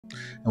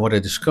And what I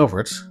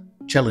discovered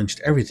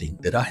challenged everything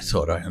that I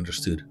thought I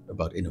understood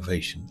about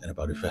innovation and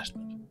about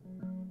investment.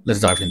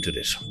 Let's dive into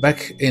this.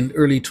 Back in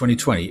early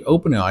 2020,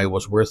 OpenAI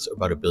was worth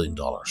about $1 billion.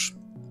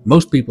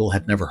 Most people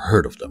had never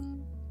heard of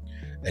them.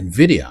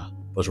 Nvidia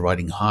was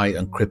riding high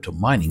on crypto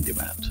mining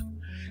demand.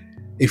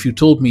 If you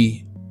told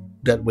me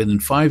that within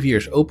 5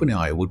 years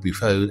OpenAI would be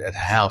valued at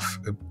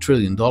 $500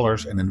 billion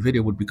and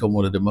Nvidia would become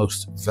one of the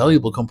most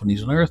valuable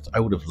companies on earth, I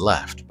would have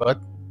laughed,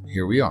 but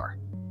here we are.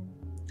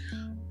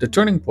 The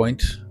turning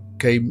point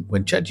came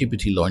when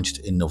ChatGPT launched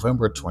in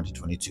November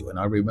 2022, and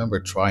I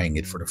remember trying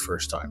it for the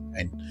first time.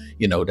 And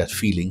you know that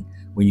feeling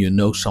when you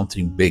know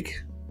something big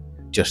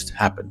just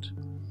happened.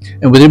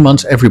 And within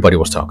months, everybody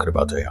was talking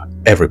about AI.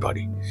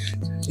 Everybody.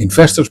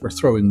 Investors were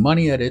throwing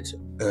money at it.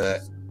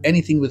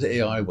 Anything with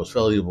AI was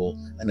valuable.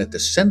 And at the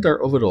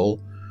center of it all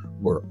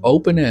were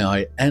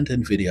OpenAI and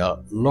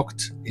Nvidia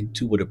locked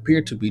into what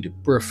appeared to be the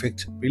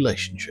perfect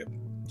relationship.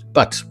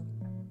 But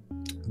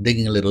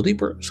digging a little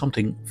deeper,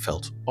 something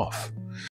felt off.